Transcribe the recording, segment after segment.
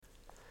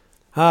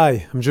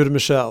Hi, I'm Judah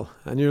Michel,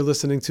 and you're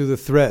listening to The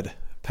Thread,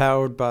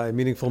 powered by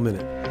Meaningful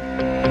Minute.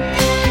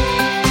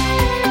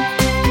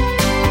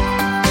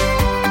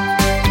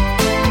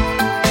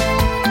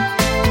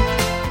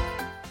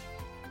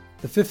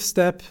 The fifth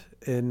step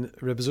in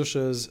Reb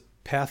Zusha's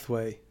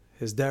pathway,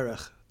 his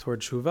derech,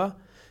 toward tshuva,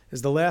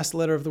 is the last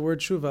letter of the word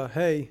tshuva,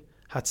 hey,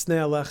 hatznei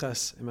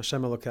aleches im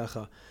Hashem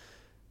Elokecha,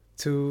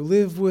 to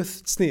live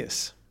with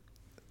tznius.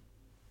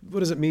 What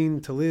does it mean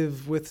to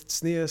live with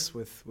tznius,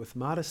 with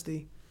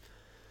modesty?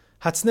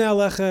 Hatznei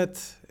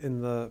alechet,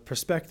 in the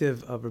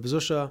perspective of Reb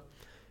Zusha,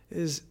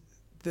 is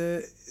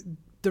the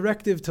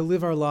directive to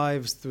live our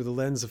lives through the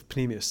lens of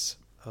pnimius,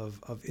 of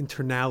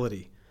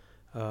internality,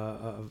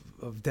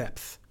 of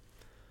depth.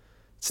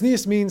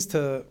 Tznius means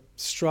to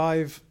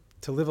strive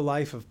to live a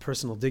life of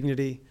personal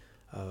dignity,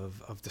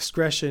 of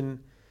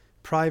discretion,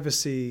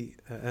 privacy,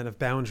 and of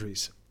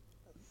boundaries.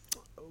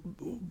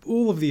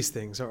 All of these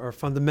things are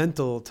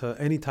fundamental to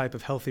any type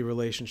of healthy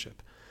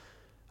relationship.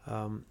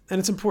 And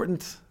it's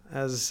important,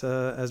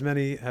 as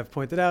many have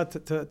pointed out,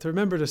 to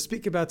remember to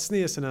speak about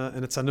tznius in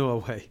a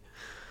tzanua way.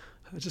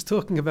 Just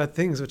talking about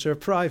things which are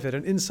private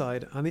and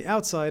inside, on the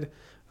outside,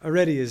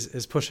 already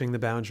is pushing the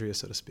boundary,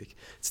 so to speak.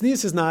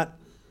 Tznius is not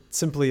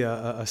simply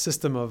a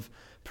system of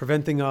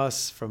preventing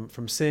us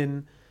from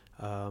sin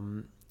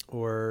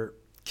or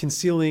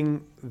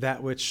concealing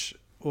that which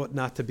ought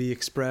not to be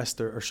expressed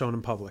or shown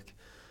in public.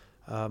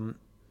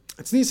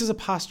 Tznius is a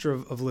posture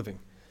of living.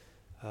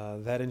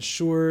 That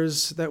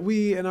ensures that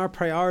we and our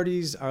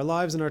priorities, our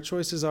lives and our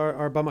choices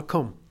are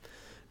bamakom,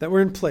 that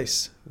we're in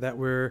place, that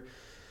we're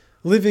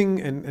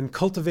living and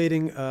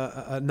cultivating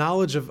a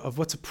knowledge of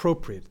what's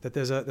appropriate, that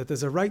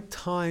there's a right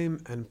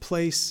time and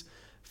place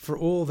for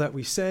all that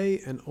we say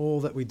and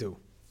all that we do.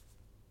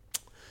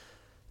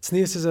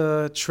 Tznius is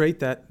a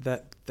trait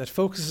that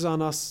focuses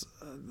on us,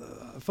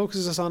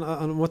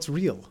 on what's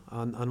real,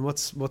 on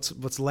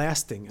what's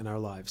lasting in our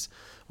lives,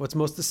 what's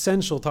most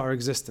essential to our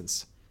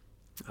existence.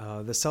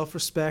 The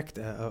self-respect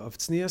of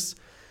tznius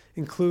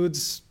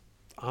includes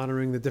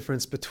honoring the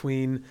difference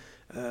between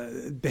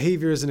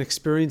behaviors and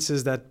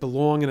experiences that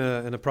belong in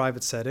a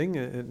private setting,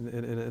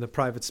 in a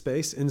private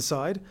space,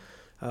 inside,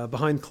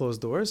 behind closed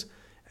doors,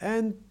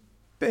 and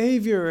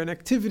behavior and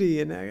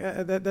activity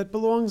that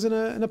belongs in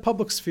a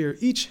public sphere.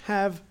 Each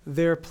have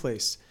their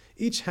place.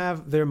 Each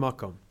have their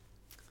makom.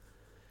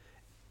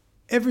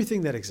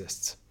 Everything that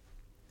exists,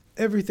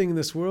 everything in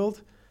this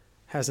world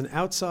has an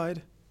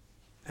outside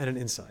and an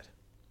inside.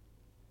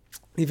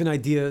 Even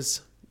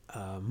ideas,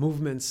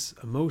 movements,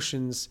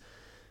 emotions,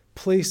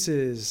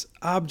 places,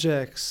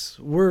 objects,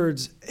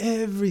 words,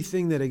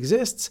 everything that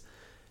exists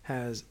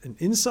has an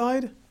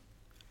inside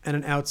and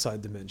an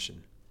outside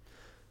dimension.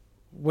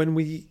 When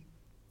we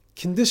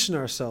condition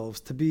ourselves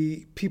to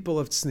be people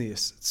of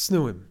tznius,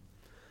 tznuim,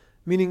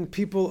 meaning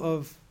people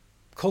of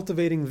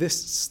cultivating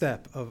this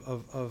step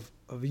of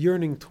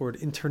yearning toward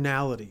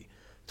internality,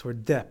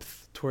 toward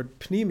depth, toward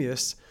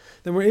pnimius,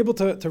 then we're able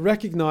to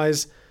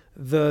recognize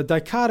the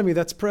dichotomy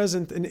that's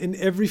present in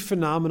every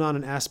phenomenon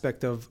and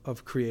aspect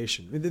of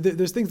creation.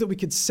 There's things that we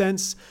could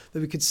sense, that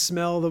we could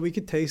smell, that we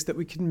could taste, that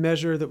we can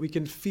measure, that we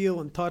can feel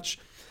and touch.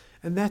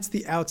 And that's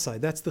the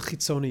outside, that's the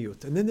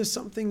chitzoniyut. And then there's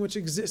something which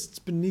exists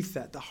beneath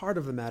that, the heart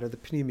of the matter, the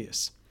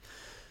pnimius.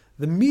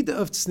 The midah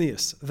of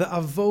tznius, the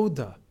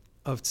avoda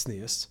of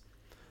tznius,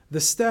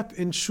 the step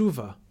in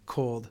tshuva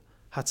called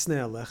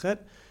hatznei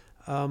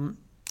alechet,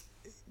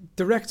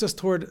 directs us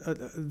toward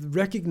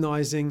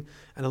recognizing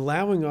and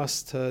allowing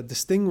us to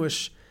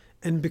distinguish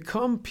and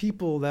become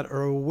people that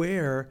are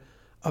aware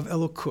of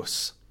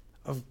Elokus,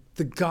 of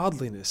the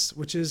godliness,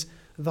 which is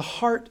the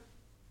heart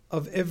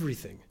of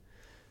everything.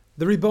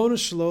 The Ribbono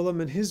Shel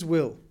Olam and His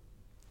will,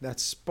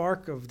 that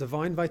spark of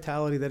divine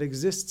vitality that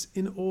exists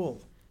in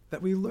all,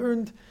 that we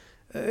learned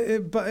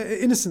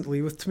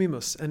innocently with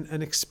Tmimus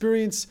and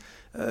experience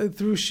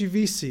through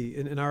Shivisi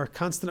in our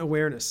constant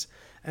awareness.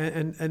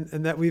 And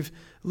that we've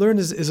learned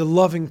is a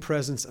loving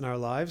presence in our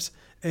lives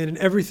and in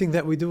everything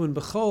that we do in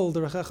B'chol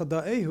Derechecha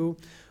Da'ehu.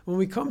 When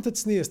we come to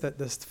tznius, that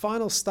this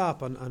final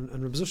stop on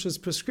Reb Zusha's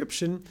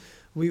prescription,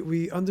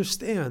 we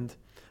understand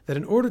that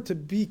in order to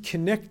be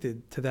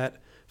connected to that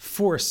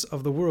force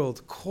of the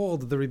world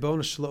called the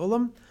Ribbono Shel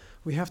Olam,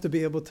 we have to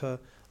be able to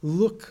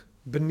look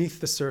beneath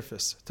the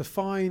surface, to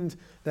find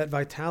that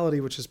vitality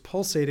which is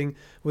pulsating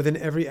within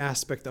every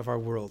aspect of our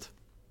world.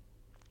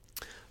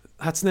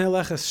 Hatznei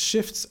alechet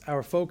shifts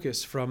our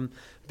focus from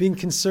being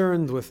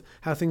concerned with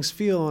how things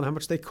feel and how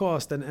much they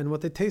cost and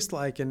what they taste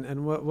like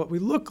and what we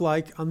look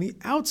like on the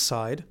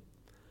outside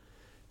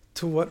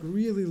to what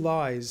really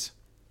lies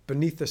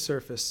beneath the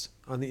surface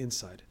on the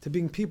inside, to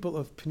being people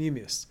of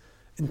pnimius,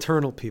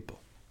 internal people.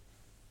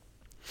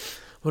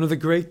 One of the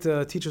great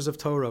teachers of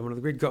Torah, one of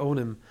the great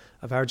Gaonim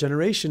of our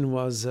generation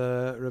was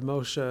Reb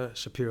Moshe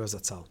Shapiro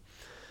Zatzal.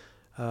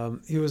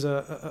 He was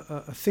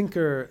a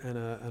thinker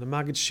and a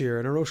Maggid Shir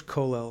and a Rosh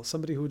Kollel,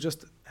 somebody who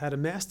just had a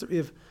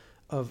mastery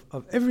of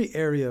every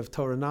area of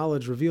Torah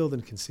knowledge revealed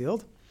and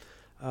concealed,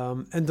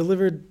 and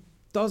delivered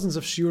dozens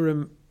of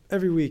shiurim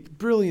every week,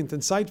 brilliant,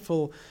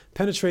 insightful,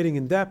 penetrating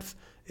in depth,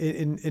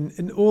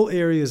 in all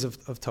areas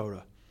of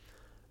Torah.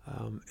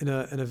 In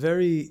a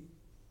very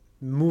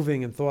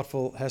moving and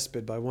thoughtful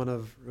hesped by one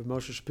of Rav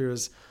Moshe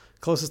Shapira's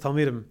closest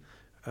talmidim,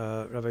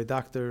 Rabbi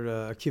Dr.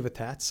 Akiva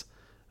Tatz,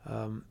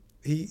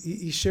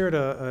 he shared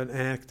an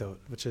anecdote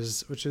which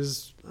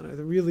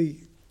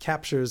really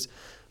captures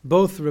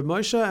both Rav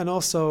Moshe and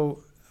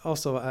also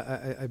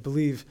I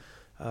believe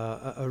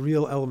a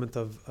real element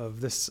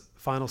of this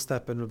final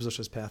step in Rav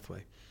Zusha's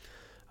pathway.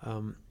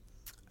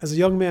 As a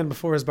young man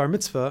before his bar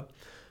mitzvah,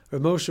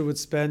 Rav Moshe would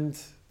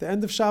spend the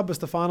end of Shabbos,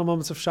 the final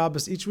moments of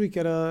Shabbos, each week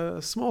at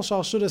a small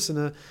shal shudis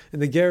in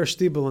the Ger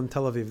Shtibel in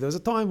Tel Aviv. There was a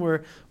time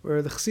where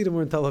the Chassidim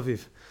were in Tel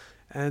Aviv,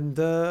 and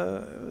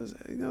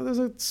there's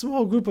a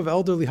small group of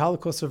elderly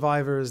Holocaust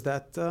survivors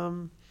that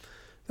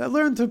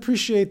learned to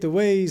appreciate the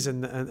ways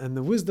and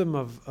the wisdom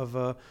of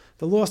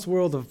the lost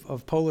world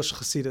of Polish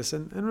Chassidus.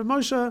 And Rav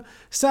Moshe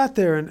sat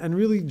there and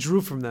really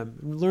drew from them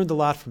and learned a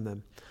lot from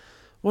them.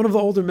 One of the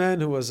older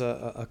men, who was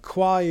a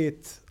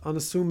quiet,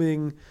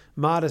 unassuming,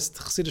 modest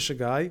Chassidish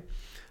guy,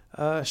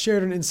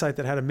 shared an insight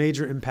that had a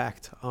major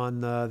impact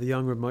on the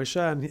young Rav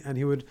Moshe, and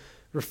he would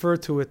refer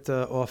to it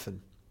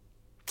often.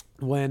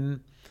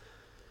 When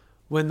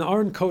the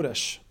Aron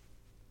Kodesh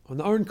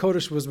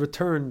was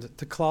returned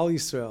to Klal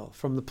Yisrael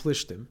from the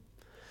Plishtim,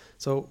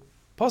 so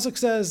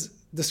Pasuk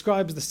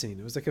describes the scene.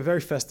 It was like a very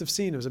festive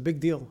scene. It was a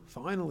big deal.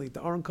 Finally,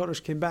 the Aron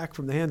Kodesh came back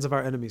from the hands of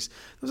our enemies.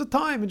 There was a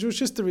time in Jewish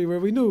history where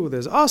we knew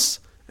there's us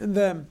and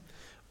them.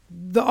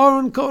 The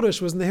Aron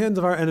Kodesh was in the hands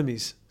of our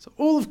enemies. So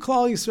all of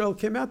Klal Yisrael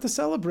came out to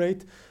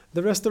celebrate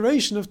the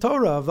restoration of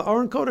Torah, of the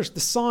Aron Kodesh,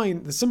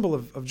 the symbol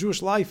of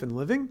Jewish life and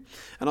living,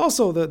 and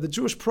also the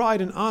Jewish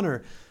pride and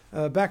honor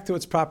back to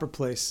its proper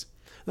place.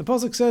 The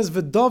pasuk says,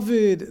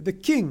 "V'David, the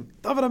king,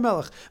 David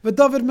HaMelech,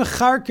 V'David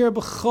mecharker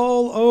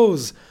b'chol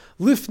oz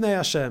lifnei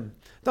Hashem."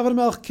 David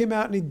HaMelech came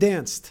out and he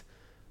danced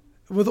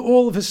with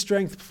all of his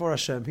strength before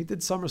Hashem. He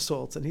did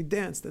somersaults and he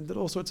danced and did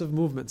all sorts of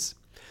movements.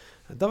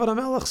 And David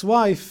HaMelech's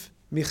wife,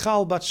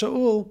 Michal bat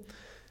Shaul,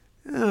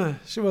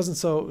 she wasn't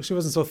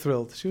so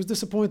thrilled. She was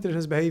disappointed in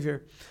his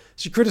behavior.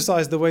 She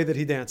criticized the way that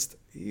he danced.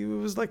 He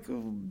was like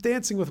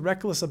dancing with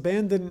reckless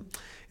abandon.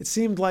 It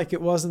seemed like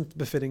it wasn't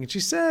befitting. And she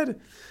said,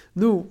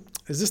 "No,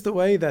 is this the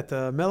way that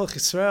Melech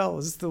Yisrael?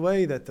 Is this the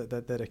way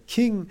that a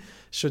king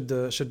should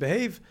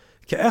behave?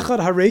 Ke'echad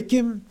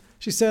harekim,"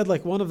 she said,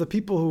 like one of the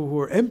people who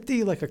are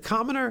empty, like a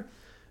commoner.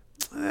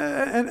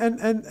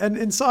 And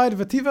inside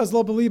Vativas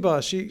lo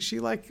beliba,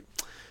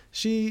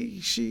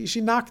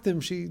 she knocked him.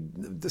 She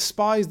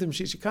despised him.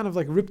 She kind of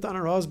like ripped on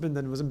her husband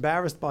and was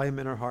embarrassed by him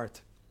in her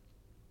heart.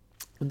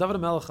 When David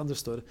HaMelech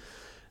understood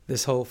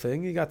this whole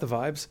thing, he got the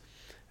vibes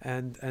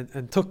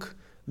and took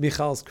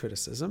Michal's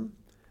criticism.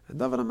 And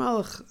David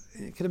HaMelech,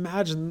 you can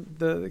imagine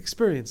the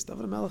experience.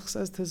 David HaMelech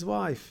says to his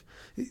wife,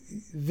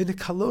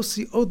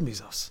 "V'nikalosi od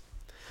mizos."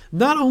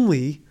 Not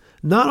only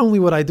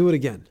would I do it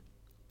again.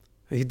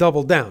 He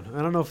doubled down.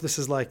 I don't know if this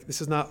is not David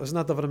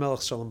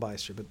HaMelech's Shalom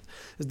Bayis here, but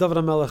it's David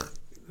HaMelech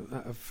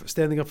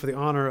standing up for the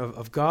honor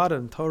of God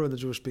and Torah and the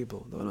Jewish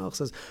people. David HaMelech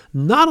says,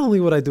 not only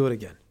would I do it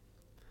again,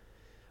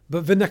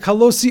 but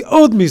v'nekalosi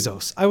od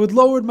mizos, I would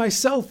lower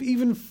myself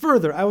even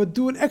further. I would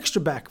do an extra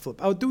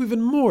backflip. I would do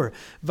even more.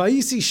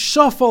 Vayisi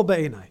shafal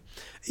be'enai.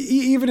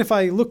 Even if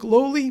I look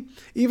lowly,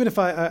 even if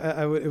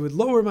it would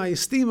lower my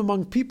esteem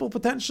among people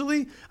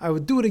potentially, I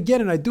would do it again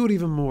and I'd do it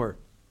even more.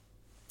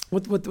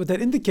 What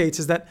that indicates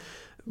is that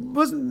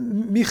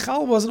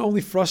Michal wasn't only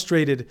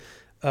frustrated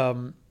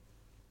that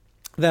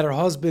her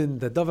husband,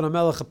 that David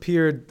HaMelech,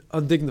 appeared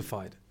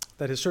undignified,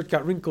 that his shirt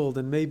got wrinkled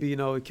and maybe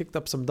he kicked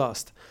up some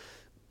dust.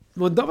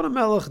 When David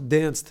HaMelech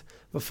danced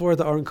before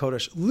the Aron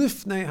Kodesh,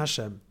 Lifnei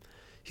Hashem,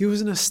 he was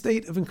in a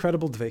state of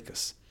incredible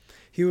dveikus.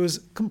 He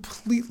was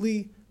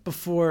completely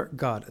before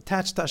God,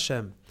 attached to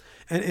Hashem.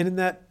 And in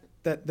that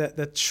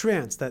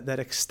trance, that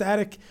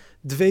ecstatic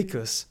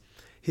dveikus,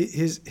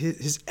 his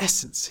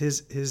essence,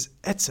 his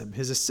etzem,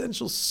 his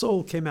essential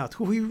soul came out.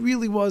 Who he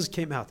really was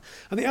came out.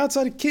 On the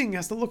outside, a king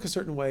has to look a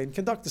certain way and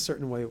conduct a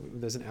certain way.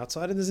 There's an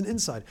outside and there's an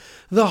inside.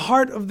 The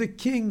heart of the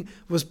king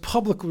was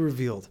publicly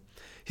revealed.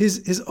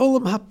 His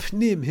olam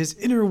hapnim, his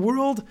inner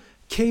world,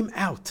 came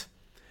out.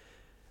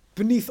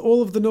 Beneath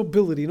all of the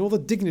nobility and all the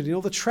dignity and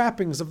all the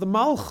trappings of the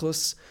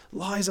malchus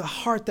lies a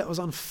heart that was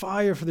on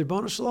fire for the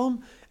Rebbeinu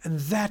Shalom, and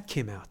that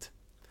came out.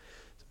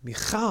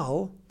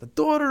 Michal, the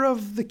daughter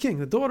of the king,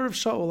 the daughter of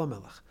Shaul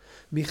HaMelech,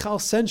 Michal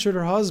censured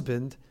her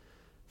husband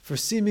for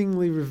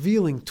seemingly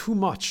revealing too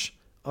much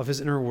of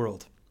his inner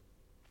world.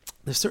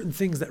 There's certain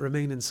things that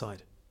remain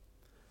inside,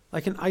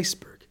 like an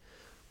iceberg.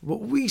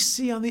 What we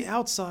see on the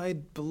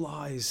outside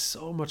belies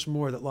so much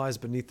more that lies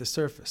beneath the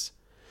surface.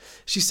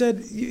 She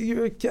said,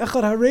 "You're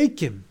ke'echad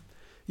harekim.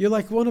 You're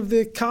like one of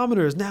the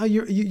commoners. Now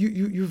you're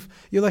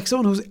like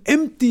someone who's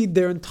emptied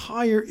their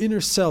entire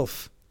inner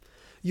self.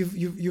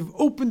 You've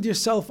opened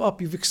yourself up.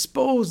 You've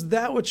exposed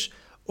that which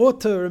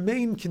ought to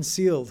remain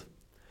concealed.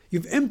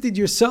 You've emptied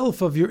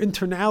yourself of your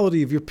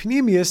internality, of your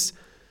pneumius,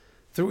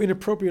 through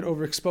inappropriate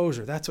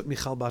overexposure." That's what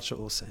Michal bat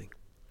Shaul is saying.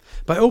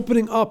 By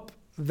opening up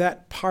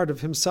that part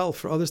of himself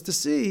for others to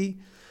see,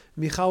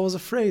 Michal was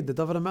afraid that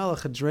David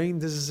HaMelech had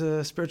drained his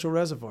spiritual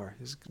reservoir.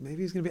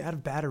 Maybe he's going to be out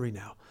of battery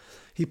now.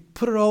 He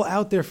put it all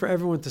out there for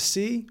everyone to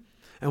see.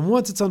 And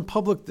once it's on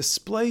public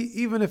display,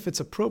 even if it's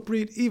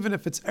appropriate, even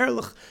if it's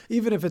erlich,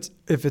 even if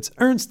it's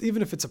ernst,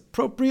 even if it's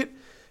appropriate,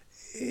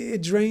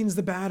 it drains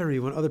the battery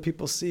when other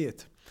people see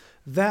it.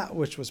 That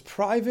which was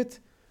private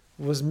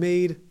was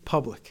made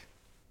public.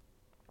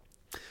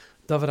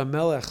 David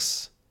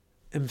HaMelech's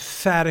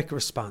emphatic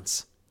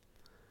response,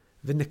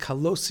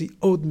 V'nikalosi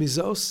od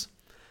mizos,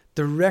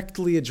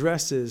 directly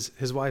addresses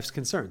his wife's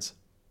concerns.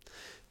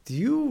 Do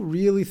you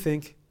really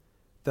think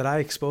that I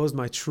exposed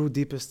my true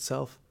deepest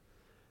self?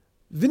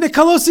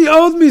 V'nikalosi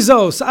od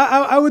mizos.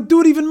 I would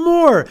do it even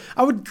more.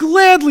 I would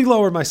gladly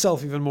lower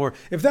myself even more.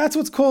 If that's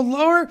what's called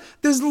lower,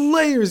 there's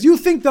layers. You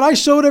think that I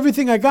showed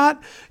everything I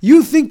got?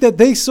 You think that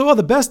they saw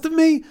the best of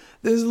me?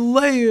 There's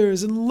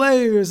layers and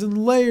layers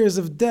and layers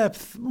of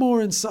depth, more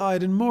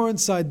inside and more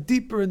inside,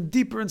 deeper and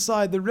deeper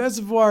inside. The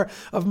reservoir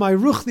of my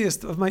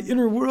ruchniest, of my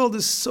inner world,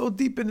 is so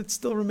deep and it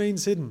still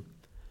remains hidden.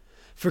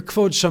 For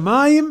Kvod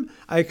Shamayim,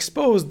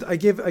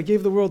 I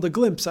gave the world a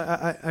glimpse.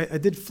 I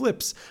did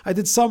flips. I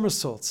did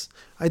somersaults.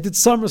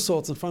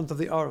 In front of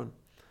the Aron.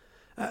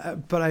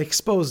 But I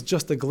exposed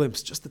just a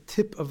glimpse, just the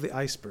tip of the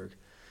iceberg.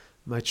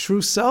 My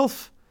true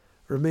self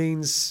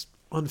remains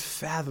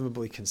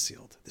unfathomably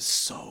concealed. There's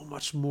so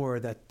much more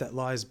that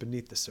lies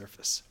beneath the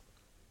surface.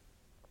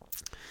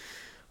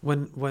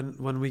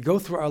 When we go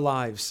through our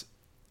lives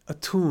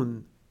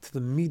attuned to the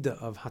midah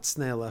of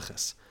Hatznei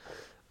Aleches,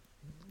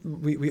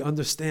 we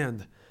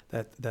understand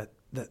that the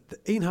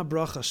Ein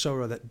HaBracha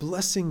Shora, that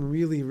blessing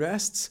really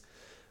rests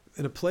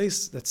in a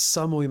place that's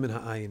Samoi Min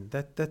Ha'ayin,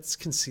 that's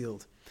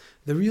concealed.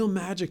 The real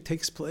magic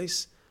takes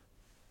place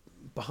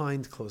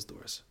behind closed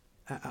doors,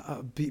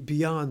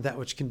 beyond that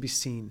which can be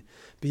seen,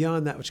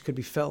 beyond that which could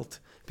be felt,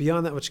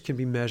 beyond that which can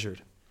be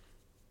measured.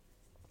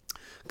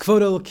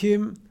 Kvod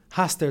Elokim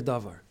Haster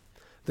Davar.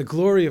 The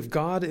glory of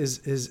God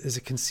is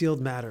a concealed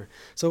matter.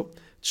 So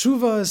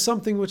tshuva is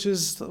something which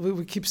is,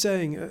 we keep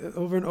saying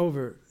over and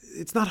over,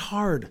 it's not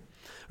hard.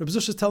 Rabbi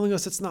Zusha is telling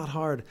us it's not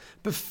hard.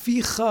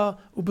 Beficha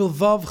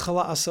ubilvav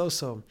chala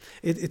asoso.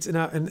 It's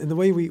in the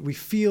way we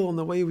feel, and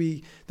the way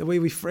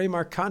we frame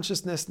our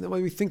consciousness, and the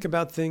way we think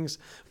about things.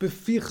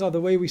 Beficha,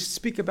 the way we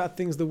speak about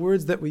things, the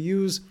words that we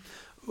use,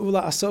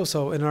 ula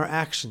asoso, in our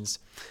actions.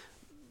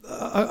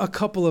 A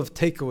couple of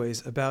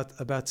takeaways about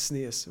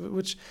tznius,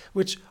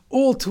 which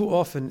all too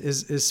often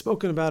is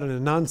spoken about in a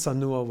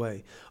non-sanua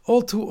way.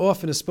 All too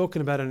often is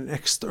spoken about in an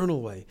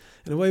external way,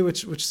 in a way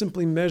which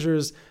simply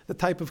measures the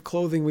type of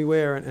clothing we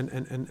wear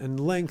and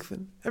length,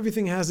 and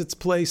everything has its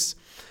place.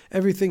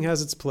 Everything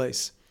has its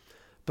place.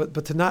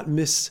 But to not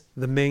miss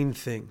the main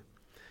thing.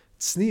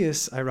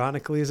 Tznius,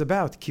 ironically, is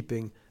about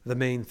keeping the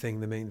main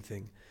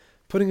thing.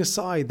 Putting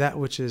aside that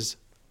which is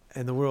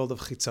in the world of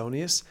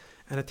chitzonius,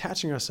 and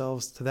attaching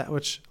ourselves to that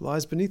which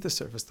lies beneath the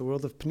surface, the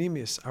world of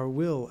pnimius, our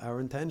will, our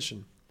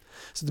intention.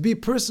 So to be a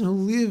person who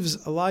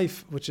lives a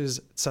life which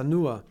is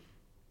tsanua,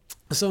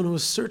 someone who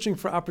is searching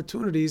for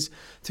opportunities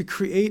to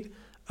create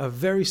a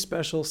very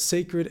special,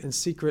 sacred and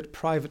secret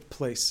private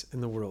place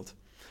in the world.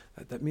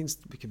 That means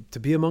to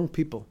be among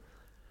people,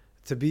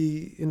 to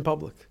be in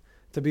public,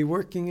 to be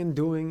working and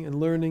doing and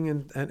learning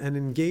and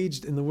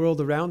engaged in the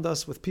world around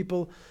us with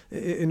people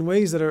in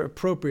ways that are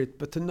appropriate,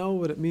 but to know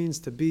what it means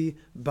to be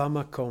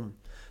bamakom,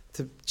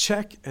 to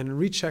check and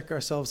recheck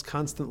ourselves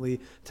constantly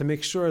to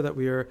make sure that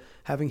we are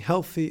having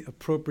healthy,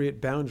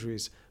 appropriate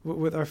boundaries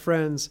with our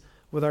friends,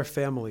 with our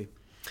family.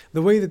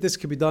 The way that this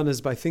could be done is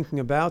by thinking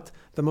about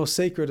the most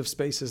sacred of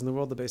spaces in the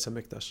world, the Beis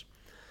HaMikdash.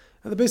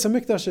 And the Beis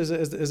HaMikdash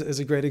is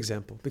a great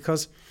example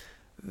because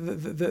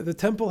the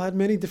temple had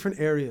many different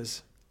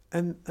areas.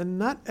 And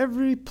not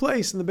every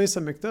place in the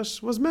Beis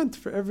HaMikdash was meant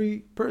for every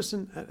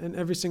person and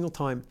every single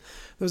time.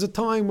 There was a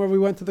time where we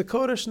went to the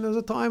Kodesh, and there was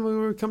a time when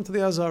we would come to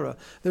the Azara.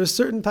 There was a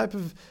certain type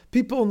of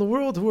people in the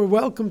world who were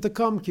welcome to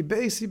come. Ki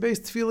beis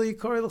tefillah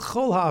yikari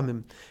l'chol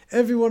ha'amim.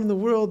 Everyone in the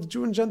world,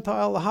 Jew and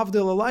Gentile,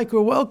 lahavdil alike,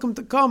 were welcome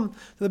to come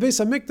to the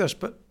Beis HaMikdash,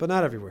 but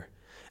not everywhere.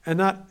 And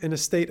not in a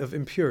state of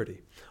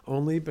impurity.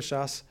 Only if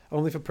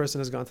a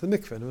person has gone to the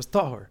mikveh and it was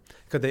tahor,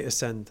 could they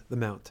ascend the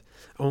mount.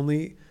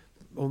 Only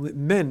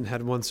men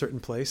had one certain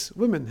place.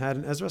 Women had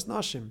an Ezras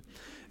Nashim.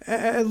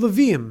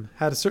 Leviim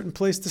had a certain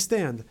place to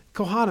stand.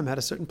 Kohanim had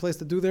a certain place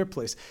to do their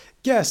place.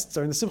 Guests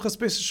during the Simchas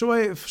Beis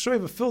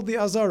Shoeva filled the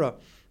Azara.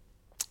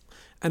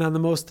 And on the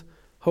most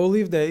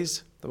holy of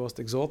days, the most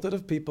exalted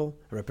of people,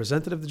 a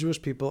representative of the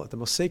Jewish people, at the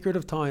most sacred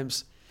of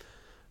times,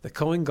 the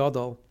Kohen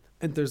Gadol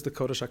enters the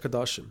Kodesh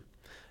HaKadoshim.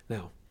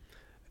 Now,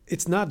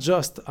 it's not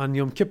just on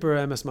Yom Kippur,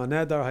 Emes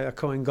Manedar, Haya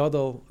Kohen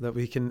Gadol, that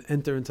we can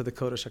enter into the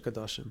Kodesh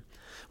HaKadoshim.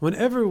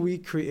 Whenever we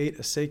create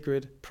a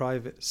sacred,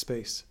 private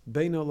space,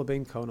 Beino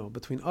Lebein Kono,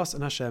 between us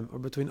and Hashem, or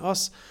between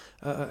us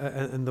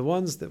and the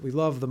ones that we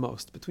love the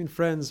most, between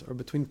friends or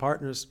between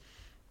partners,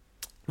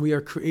 we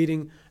are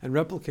creating and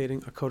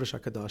replicating a Kodesh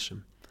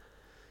HaKadoshim.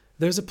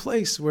 There's a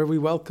place where we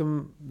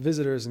welcome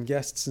visitors and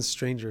guests and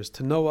strangers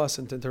to know us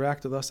and to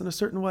interact with us in a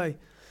certain way.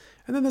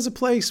 And then there's a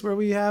place where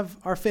we have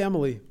our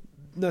family,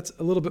 that's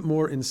a little bit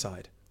more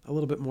inside, a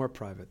little bit more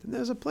private. And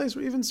there's a place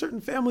where even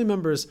certain family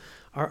members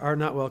are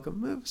not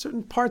welcome.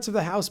 Certain parts of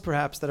the house,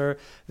 perhaps, that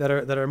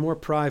are more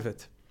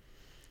private.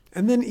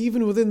 And then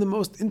even within the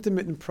most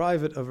intimate and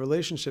private of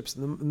relationships,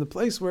 in the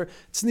place where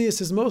tznius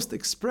is most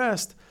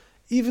expressed,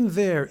 even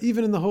there,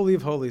 even in the Holy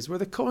of Holies, where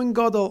the Kohen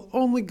Gadol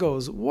only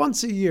goes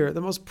once a year,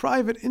 the most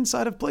private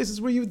inside of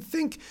places where you would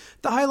think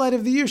the highlight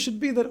of the year should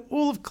be that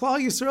all of Klal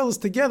Yisrael is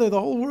together,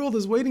 the whole world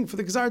is waiting for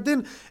the Gzar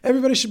Din,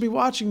 everybody should be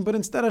watching, but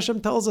instead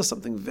Hashem tells us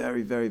something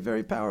very, very,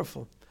 very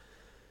powerful.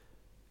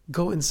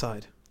 Go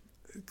inside,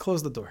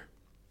 close the door,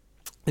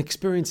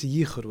 experience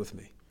yichud with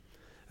me.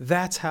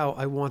 That's how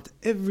I want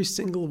every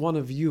single one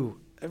of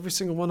you, every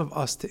single one of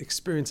us to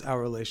experience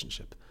our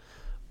relationship.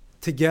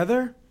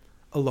 Together,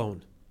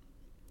 alone.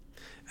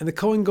 And the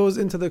Kohen goes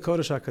into the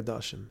Kodesh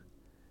HaKadoshim.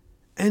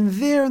 And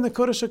there in the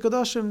Kodesh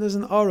HaKadoshim, there's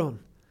an Aron.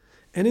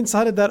 And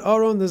inside of that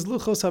Aron, there's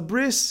Luchos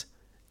HaBris,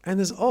 and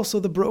there's also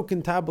the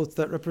broken tablets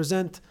that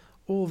represent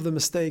all of the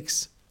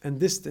mistakes and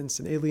distance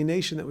and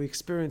alienation that we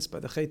experience by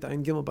the Chet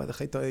Ayin Gimel, by the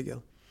Chet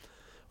Ha'egel,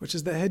 which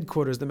is the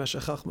headquarters, the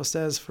Meshech Chochmah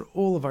says, for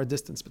all of our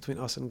distance between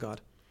us and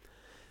God.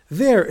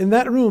 There, in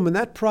that room, in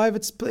that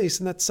private space,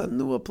 in that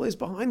sanua place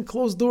behind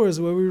closed doors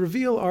where we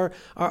reveal our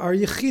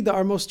yechida,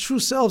 our most true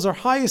selves, our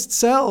highest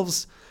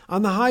selves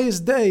on the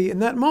highest day, in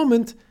that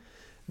moment,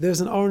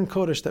 there's an Aron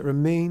Kodesh that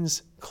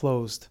remains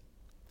closed.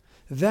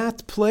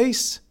 That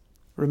place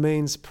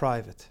remains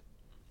private.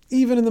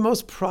 Even in the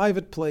most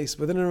private place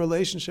within a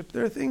relationship,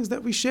 there are things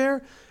that we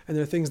share and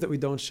there are things that we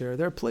don't share.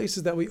 There are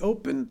places that we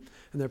open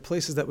and there are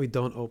places that we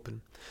don't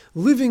open.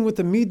 Living with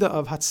the midah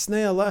of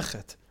Hatznei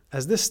Alechet,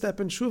 as this step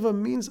in Tshuva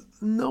means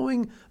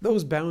knowing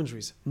those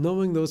boundaries,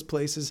 knowing those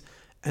places,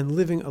 and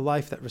living a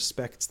life that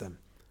respects them.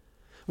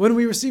 When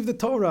we received the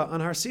Torah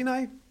on Har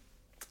Sinai,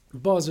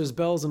 buzzers,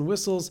 bells, and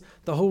whistles,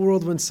 the whole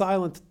world went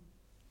silent.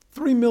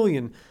 3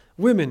 million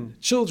women,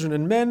 children,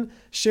 and men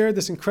shared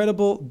this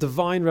incredible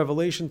divine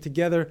revelation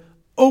together,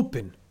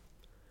 open.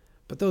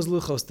 But those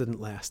luchos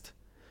didn't last.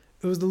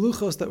 It was the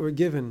luchos that were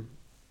given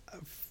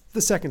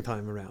the second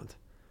time around,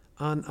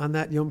 on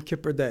that Yom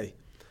Kippur day,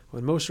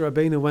 when Moshe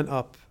Rabbeinu went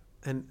up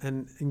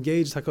and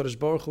engaged HaKadosh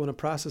Baruch Hu in a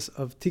process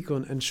of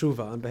tikkun and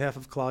shuva on behalf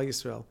of Klal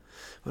Yisrael.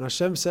 When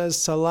Hashem says,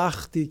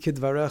 Salachti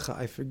kidvarecha,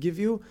 I forgive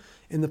you,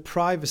 in the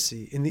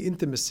privacy, in the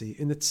intimacy,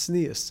 in the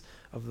tznius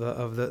of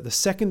the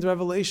second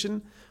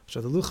revelation, which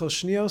are the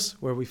Luchos Shnios,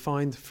 where we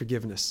find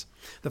forgiveness.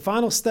 The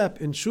final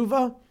step in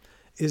shuva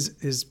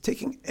is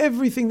taking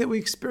everything that we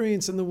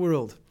experience in the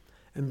world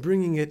and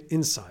bringing it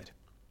inside,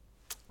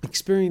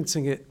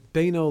 experiencing it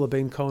beino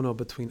lebein kono,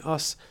 between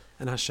us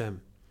and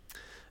Hashem.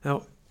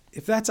 Now,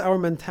 if that's our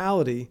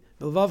mentality,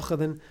 then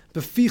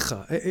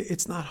beficha,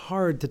 it's not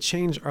hard to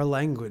change our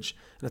language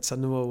in a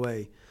tzanua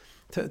way,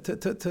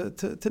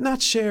 to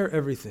not share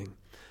everything.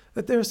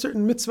 That there are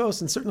certain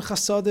mitzvos and certain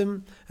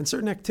chasadim and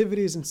certain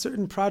activities and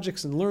certain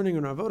projects and learning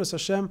and avodas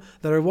Hashem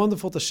that are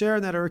wonderful to share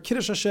and that are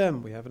kiddush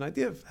Hashem. We have an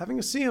idea of having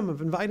a siyum,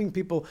 of inviting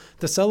people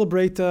to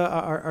celebrate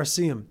our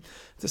siyum,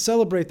 to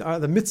celebrate the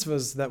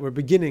mitzvahs that we're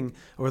beginning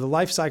or the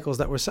life cycles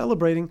that we're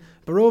celebrating.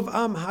 Barov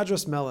am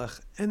hadros melech,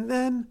 and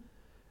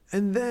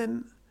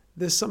then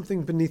there's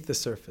something beneath the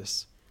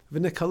surface.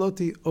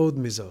 V'nekaloti od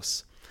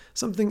mizos,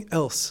 something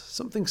else,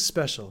 something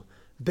special.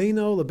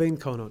 Beino lebein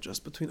kono,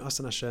 just between us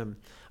and Hashem.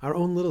 Our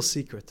own little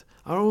secret,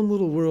 our own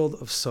little world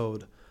of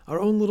sod, our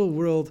own little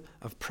world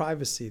of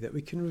privacy that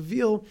we can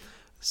reveal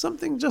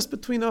something just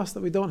between us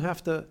that we don't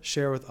have to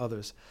share with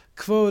others.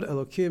 Kvod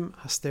Elokim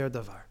haster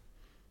davar.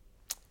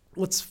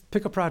 Let's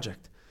pick a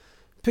project.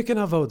 Pick an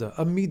avoda,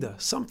 a midah,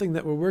 something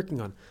that we're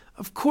working on.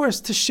 Of course,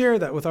 to share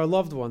that with our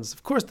loved ones.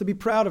 Of course, to be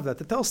proud of that.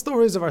 To tell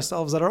stories of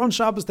ourselves at our own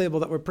Shabbos table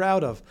that we're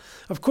proud of.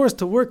 Of course,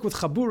 to work with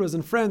chaburas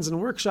and friends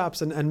and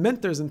workshops and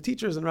mentors and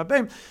teachers and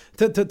rabbeim.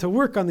 To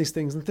work on these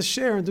things and to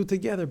share and do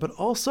together. But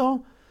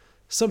also,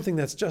 something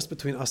that's just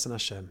between us and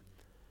Hashem.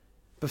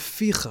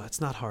 Beficha,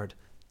 it's not hard.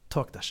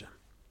 Talk to Hashem.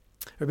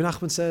 Rabbi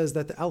Nachman says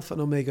that the Alpha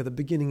and Omega, the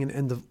beginning and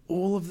end of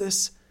all of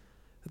this,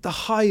 the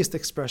highest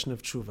expression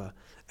of tshuva,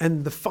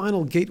 and the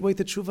final gateway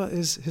to tshuva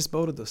is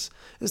hisbodedus,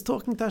 is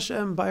talking to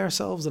Hashem by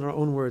ourselves in our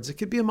own words. It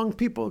could be among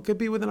people, it could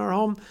be within our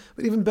home,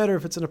 but even better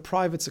if it's in a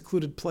private,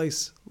 secluded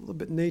place, a little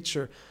bit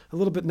nature, a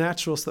little bit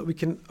natural, so that we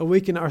can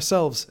awaken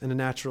ourselves in a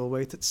natural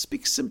way, to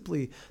speak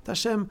simply to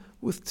Hashem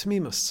with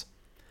tmimus,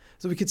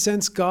 so we could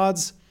sense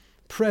God's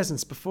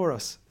presence before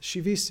us,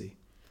 shivisi,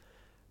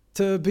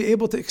 to be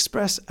able to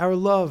express our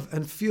love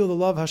and feel the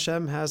love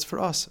Hashem has for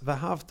us,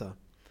 vahavta,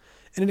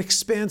 in an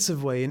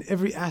expansive way, in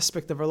every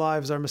aspect of our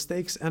lives, our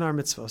mistakes and our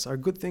mitzvahs, our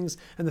good things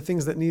and the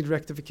things that need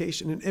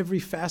rectification, in every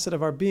facet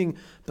of our being,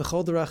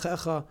 b'chol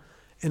derachecha,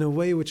 in a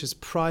way which is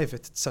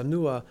private,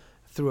 tzanua,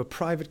 through a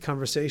private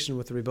conversation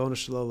with the Ribono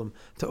Shel Olam,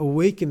 to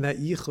awaken that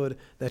yichud,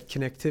 that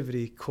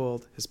connectivity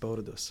called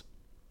hisbodedus.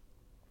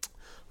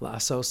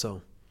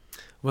 La'asoso.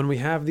 When we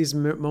have these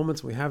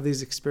moments, we have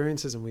these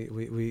experiences, and we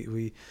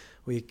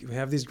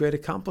have these great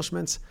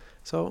accomplishments,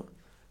 so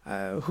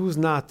who's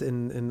not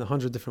in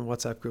 100 different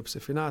WhatsApp groups?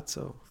 If you're not,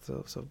 so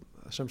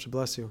Hashem should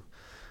bless you.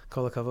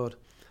 Kol hakavod.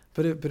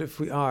 But if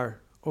we are,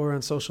 or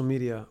on social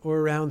media, or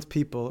around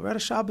people, or at a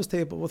Shabbos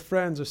table with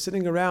friends, or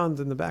sitting around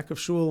in the back of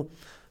shul,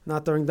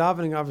 not during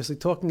davening, obviously,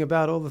 talking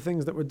about all the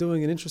things that we're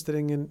doing and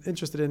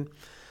interested in,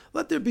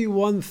 let there be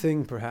one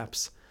thing,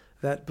 perhaps,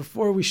 that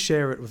before we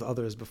share it with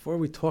others, before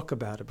we talk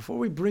about it, before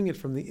we bring it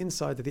from the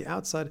inside to the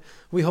outside,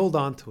 we hold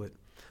on to it.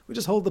 We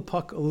just hold the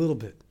puck a little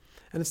bit.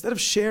 And instead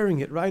of sharing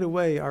it right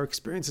away, our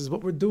experiences,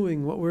 what we're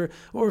doing, what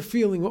we're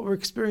feeling, what we're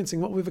experiencing,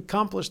 what we've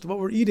accomplished, what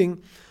we're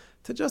eating,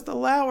 to just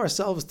allow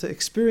ourselves to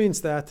experience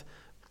that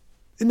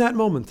in that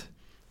moment.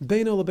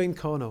 Beino lebein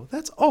kono.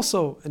 That's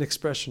also an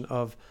expression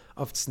of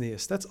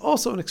tznius. That's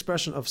also an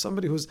expression of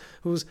somebody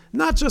who's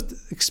not just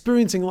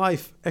experiencing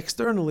life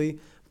externally,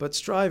 but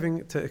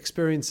striving to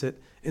experience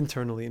it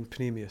internally in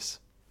pnimius.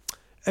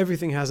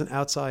 Everything has an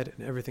outside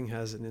and everything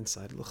has an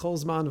inside.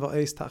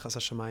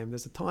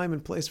 There's a time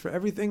and place for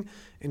everything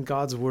in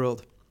God's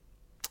world.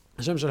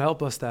 Hashem should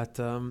help us that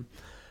in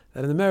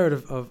the merit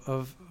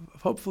of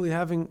hopefully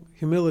having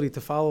humility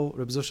to follow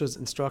Reb Zusha's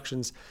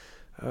instructions,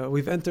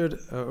 we've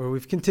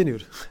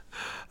continued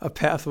a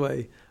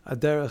pathway, a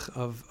derech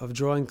of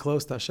drawing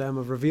close to Hashem,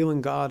 of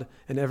revealing God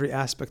in every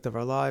aspect of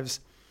our lives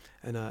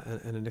in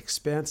an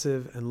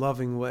expansive and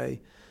loving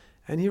way.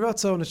 And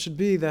Yiratzon, it should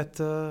be that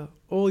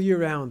all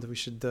year round we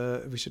should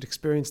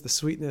experience the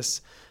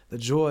sweetness, the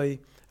joy,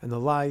 and the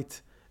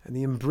light, and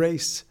the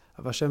embrace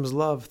of Hashem's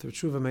love through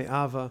Tshuva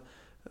Me'ava,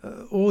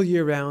 all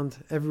year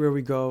round, everywhere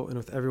we go, and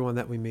with everyone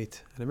that we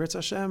meet. And Emirtz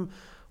Hashem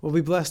will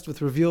be blessed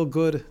with revealed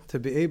good to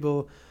be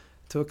able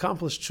to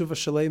accomplish Tshuva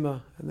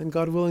Shalema, and then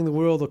God willing, the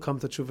world will come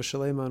to Tshuva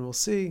Shalema, and we'll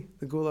see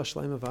the Gula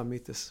Shalema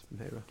V'Amitis from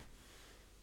Hera.